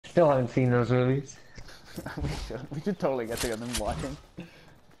Still haven't seen those movies. We should totally get together and watch them.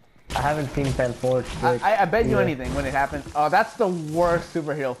 I haven't seen Fortnite. I bet you anything when it happens. Oh, that's the worst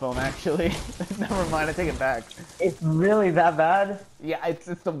superhero film, actually. Never mind, I take it back. It's really that bad? Yeah, it's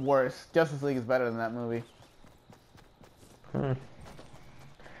the worst. Justice League is better than that movie. Hmm.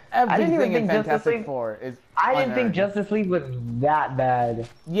 Everything in Fantastic Four is I didn't think Justice League was that bad.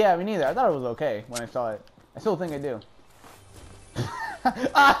 Yeah, me neither. I thought it was okay when I saw it. I still think I do.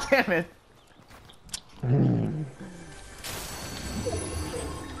 Ah, damn it! I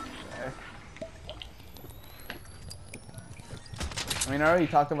mean, I already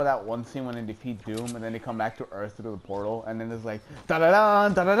talked about that one scene when they defeat Doom, and then they come back to Earth through the portal, and then there's like da da da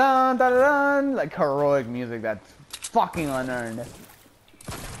da da da da da, like heroic music that's fucking unearned.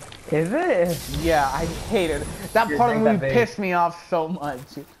 Is it? Yeah, I hate it. That part of the movie pissed me off so much.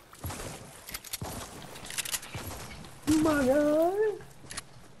 Oh my god.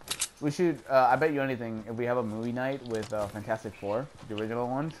 We should, I bet you anything, if we have a movie night with Fantastic Four, the original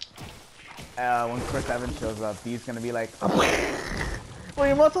ones, when Chris Evans shows up, he's gonna be like, well,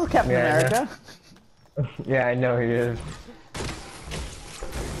 your muscles, Captain America. Yeah, I know he is.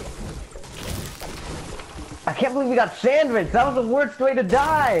 I can't believe we got sandwiched. That was the worst way to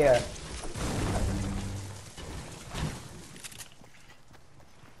die.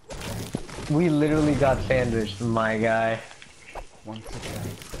 We literally got sandwiched, my guy. Once again.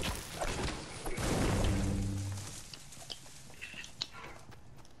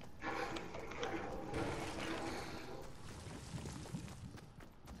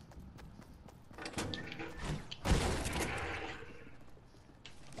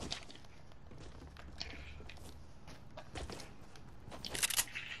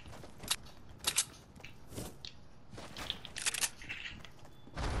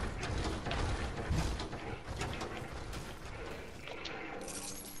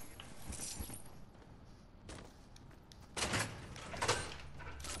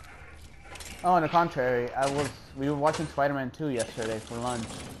 Oh, on the contrary, we were watching Spider-Man 2 yesterday for lunch,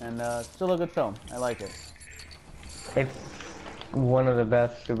 and still a good film. I like it. It's one of the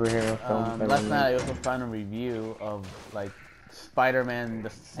best superhero films. Last night I also found a review of like Spider-Man, the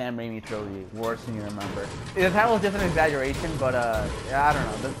Sam Raimi trilogy, worse than you remember. The title is just an exaggeration, but yeah, I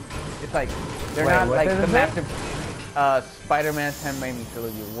don't know. It's like they're not like the massive Spider-Man Sam Raimi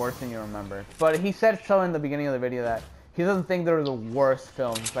trilogy, worse than you remember. But he said so in the beginning of the video that he doesn't think they're the worst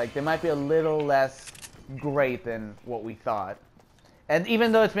films. Like, they might be a little less great than what we thought. And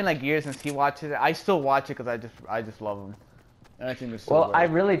even though it's been like years since he watched it, I still watch it because I just love him. And I think it's so great. I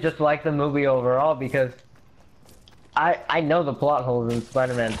really just like the movie overall because I know the plot holes in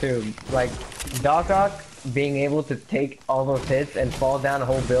Spider-Man 2. Like, Doc Ock being able to take all those hits and fall down a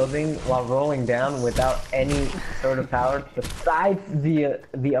whole building while rolling down without any sort of power besides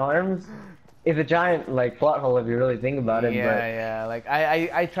the arms. It's a giant, like, plot hole if you really think about it. Yeah, but... yeah. Like,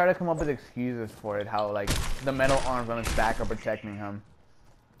 I try to come up with excuses for it, how, like, the metal arms on his back are protecting him.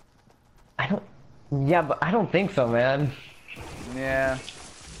 Yeah, but I don't think so, man. Yeah.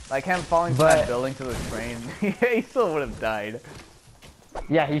 Like, him falling from that building to the train. He still would have died.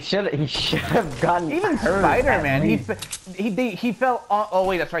 Yeah, he should have gotten even hurt. Spider-Man, he fell on... Oh,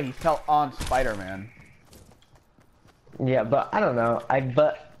 wait, that's right. He fell on Spider-Man. Yeah, but I don't know.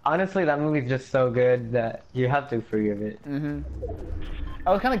 But... Honestly, that movie's just so good that you have to forgive it.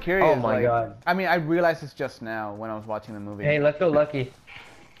 I was kind of curious. Oh my god. I mean, I realized this just now when I was watching the movie. Hey, let's go Lucky.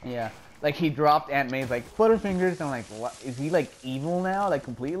 Yeah. Like, he dropped Aunt May's, like, Butterfingers, and I'm like, what? Is he, like, evil now? Like,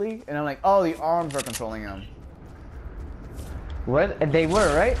 completely? And I'm like, oh, the arms are controlling him. What? They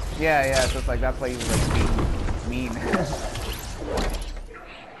were, right? Yeah, yeah, so it's like, that's why he was, like, mean.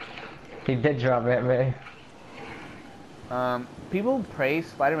 He did drop Aunt May. People praise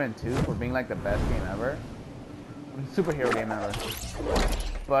Spider-Man 2 for being like the best game ever. Superhero game ever.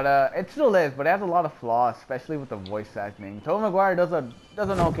 But it still is, but it has a lot of flaws, especially with the voice acting. Tobey Maguire does an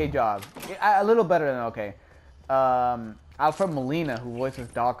okay job. A little better than okay. Alfred Molina, who voices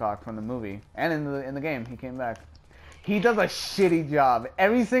Doc Ock from the movie, and in the game, he came back. He does a shitty job.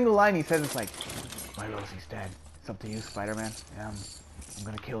 Every single line he says is like, my Rosie's dead. It's up to you, Spider-Man. Yeah, I'm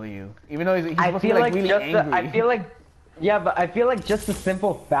gonna kill you. Even though he's supposed to be like really angry. I feel like... Yeah, but I feel like just the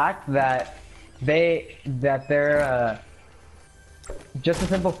simple fact that just the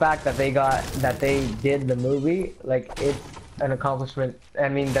simple fact that they did the movie, like, it's an accomplishment. I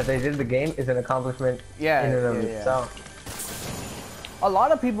mean, that they did the game is an accomplishment in and of itself. A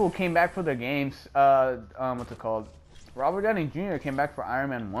lot of people came back for their games. What's it called? Robert Downey Jr. came back for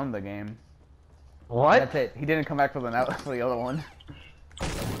Iron Man 1, the game. What? That's it. He didn't come back for the other one.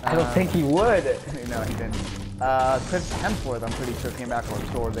 I don't think he would. No, he didn't. Chris Hemsworth, I'm pretty sure, came back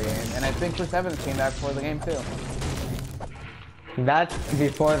for the game, and I think Chris Evans came back for the game too. That's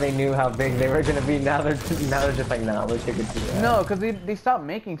before they knew how big they were gonna be. Now they're just like, nah, we're too good to do that. No, because they stopped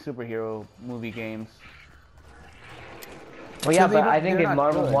making superhero movie games. Well, yeah, but I think if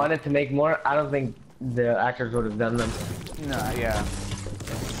Marvel wanted to make more, I don't think the actors would have done them. No, yeah.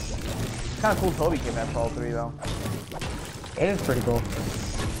 Kind of cool Toby came back for all three, though. It is pretty cool.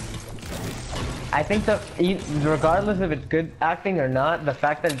 I think that regardless if it's good acting or not, the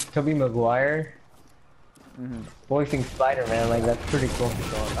fact that it's Tobey Maguire voicing Spider-Man, like, that's pretty cool.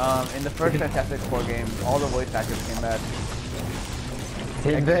 In the first Fantastic Four game, all the voice actors came back.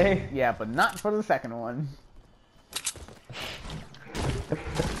 Did they? Yeah, but not for the second one.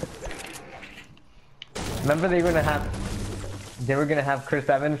 Remember they were gonna have Chris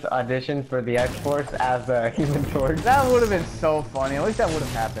Evans audition for the X-Force as Human Torch. That would have been so funny. I wish that would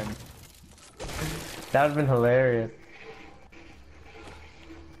have happened. That would have been hilarious.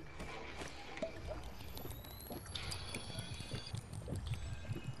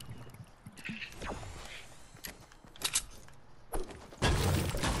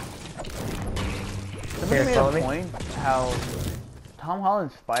 Somebody made a point how Tom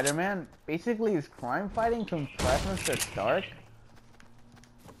Holland's Spider-Man basically is crime fighting to impress Mr. Stark.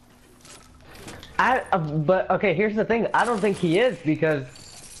 But okay, here's the thing. I don't think he is, because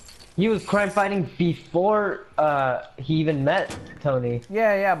he was crime fighting before he even met Tony.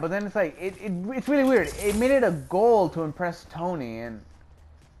 Yeah, but then it's like it's really weird. It made it a goal to impress Tony, and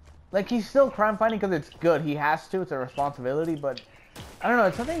like he's still crime fighting because it's good. He has to. It's a responsibility, but I don't know.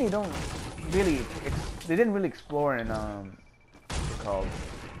 It's something they didn't really explore in what's it called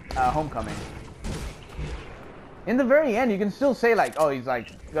Homecoming. In the very end, you can still say like, oh, he's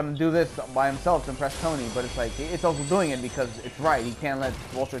like gonna do this by himself to impress Tony, but it's like it's also doing it because it's right. He can't let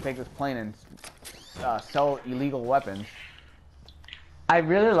Walter take this plane and sell illegal weapons. I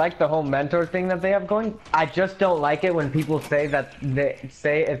really like the whole mentor thing that they have going. I just don't like it when people say that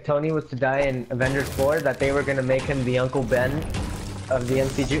if Tony was to die in Avengers 4, that they were gonna make him the Uncle Ben of the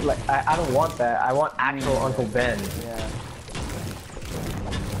MCU. Like, I don't want that. I want actual Uncle Ben. Yeah.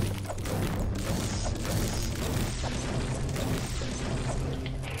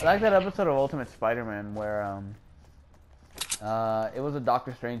 I like that episode of Ultimate Spider-Man where it was a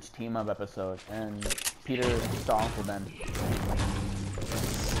Doctor Strange team-up episode, and Peter saw Uncle Ben.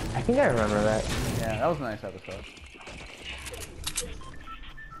 I think I remember that. Yeah, that was a nice episode.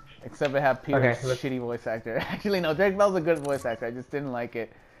 Except it had Peter's shitty voice actor. Actually, no, Drake Bell's a good voice actor. I just didn't like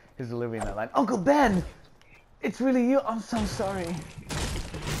it. His delivery in that line. Uncle Ben! It's really you. I'm so sorry.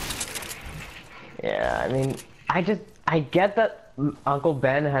 Yeah, I mean, I get that Uncle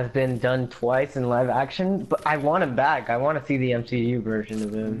Ben has been done twice in live action, but I want him back. I want to see the MCU version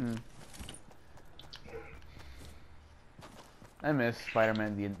of him. I miss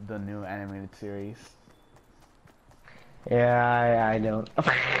Spider-Man, the new animated series. Yeah, I don't.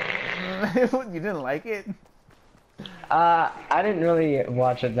 You didn't like it? I didn't really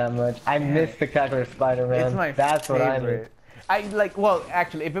watch it that much. I miss Spectacular Spider-Man. It's my That's favorite. what I mean. Well,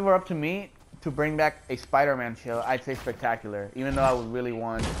 actually, if it were up to me to bring back a Spider-Man show, I'd say Spectacular. Even though I would really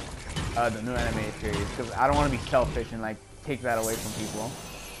want the new animated series, because I don't want to be selfish and like take that away from people.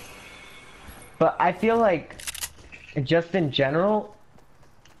 But I feel like, just in general,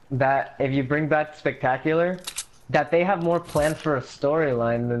 that if you bring back Spectacular, that they have more plans for a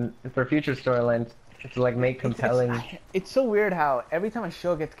storyline than for future storylines to like make compelling. It's so weird how every time a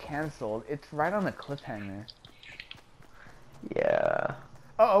show gets canceled, it's right on a cliffhanger. Yeah.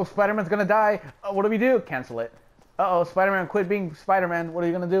 Uh-oh, Spider-Man's gonna die. What do we do? Cancel it. Uh-oh, Spider-Man quit being Spider-Man. What are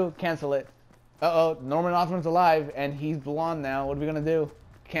you gonna do? Cancel it. Uh-oh, Norman Osborn's alive and he's blonde now. What are we gonna do?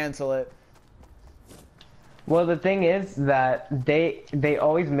 Cancel it. Well, the thing is that they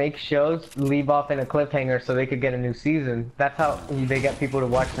always make shows leave off in a cliffhanger so they could get a new season. That's how they get people to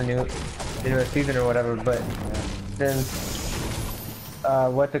watch the newest season or whatever. But since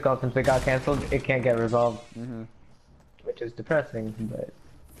what's it called? Since it got canceled, it can't get resolved, which is depressing. But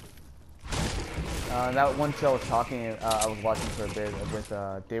that one show I was watching for a bit with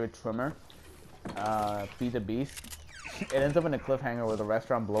David Schwimmer, Feed the Beast. It ends up in a cliffhanger where the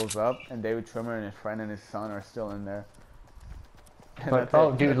restaurant blows up and David Schwimmer and his friend and his son are still in there. But,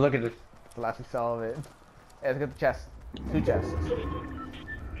 oh, dude, look at this. The last we saw of it. Yeah, let's get the chest. 2 chests.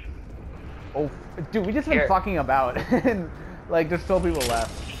 Oh, dude, we just been fucking about. And, like, there's still people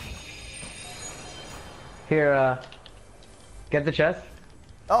left. Here, get the chest.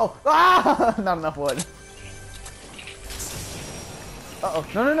 Oh! Ah! Not enough wood. Uh-oh.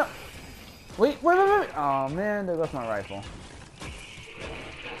 No, no, no. Wait. Oh, man, there goes my rifle.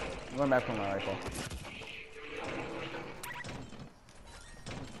 I'm going back for my rifle.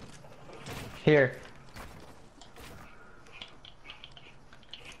 Here.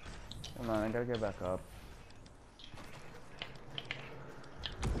 Hold on, I gotta get back up.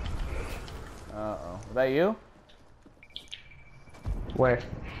 Uh-oh. Was that you? Where?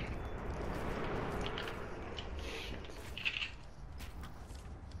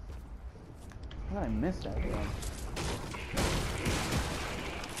 How did I miss that one?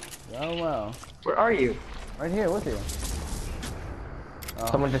 Oh well. Where are you? Right here with you. Oh,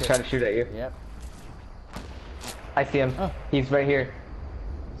 Someone just tried to shoot at you. Yep. I see him. Oh. He's right here.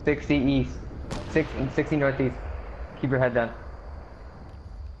 60 east. 60 northeast. Keep your head down.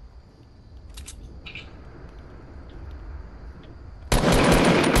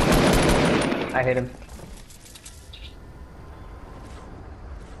 I hit him.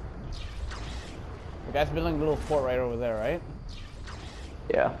 The guy's building a little fort right over there, right?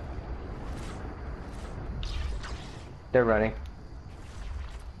 Yeah. They're running.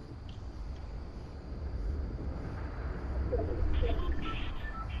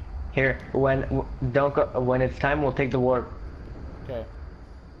 Here, don't go. When it's time, we'll take the warp. Okay.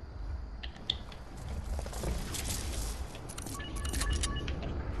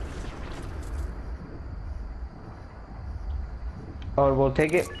 Or we'll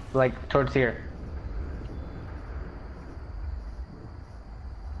take it like towards here.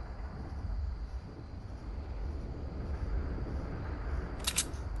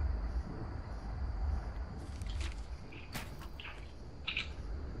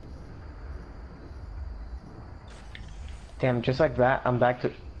 Damn, just like that, I'm back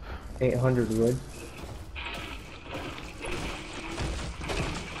to 800 wood.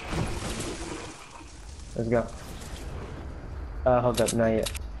 Let's go. Hold up, not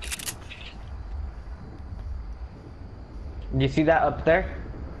yet. You see that up there?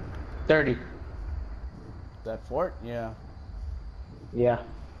 30. That fort? Yeah. Yeah.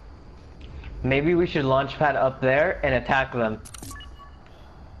 Maybe we should launch pad up there and attack them.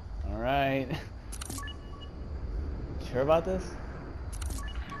 Alright. Sure about this?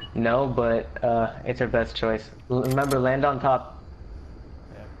 No, but it's our best choice. Remember, land on top.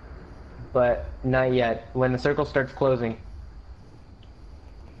 Yeah. But not yet. When the circle starts closing.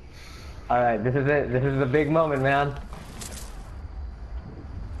 Alright, this is it. This is the big moment, man.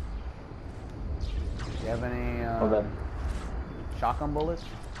 Do you have any Hold up. shotgun bullets?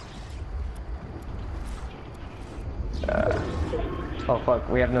 Oh fuck,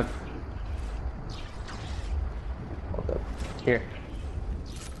 we have no... Hold up. Here.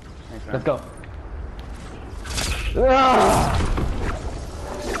 Thanks, man. Let's go. Ah!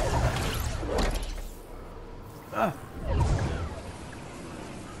 Ah.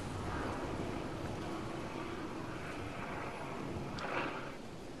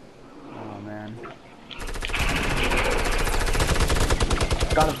 Oh man.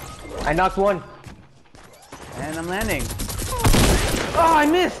 Got him. I knocked one. And I'm landing. Oh, I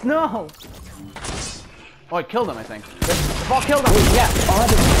missed! No! Oh, I killed him, I think. The ball killed him! Yeah,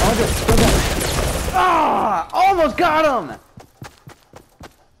 100, still got Ah! Almost got him!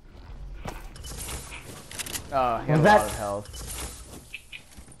 Oh, he had a lot of health.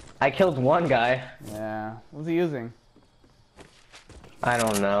 I killed one guy. Yeah. What was he using? I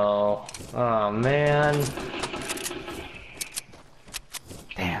don't know. Oh man.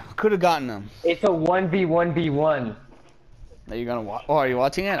 Damn, could have gotten him. It's a 1v1v1. Are you gonna watch? Oh, are you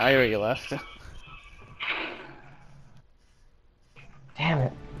watching it? I already left. Damn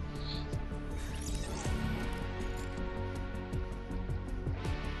it.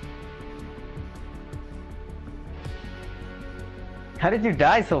 How did you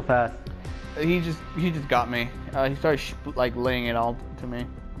die so fast? He just got me. He started like laying it all to me.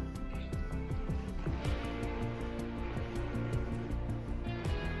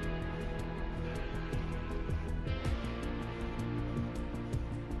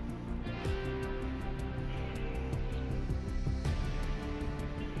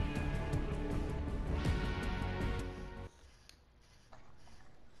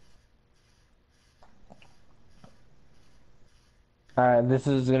 Alright, this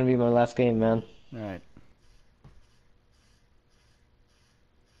is gonna be my last game, man. Alright.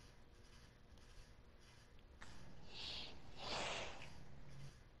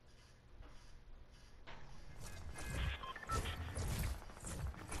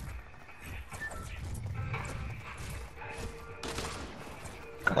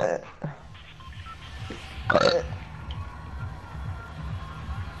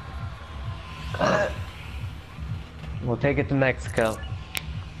 We'll take it to Mexico.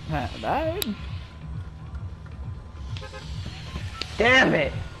 Died? Damn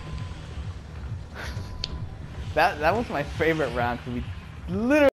it! That was my favorite round because we literally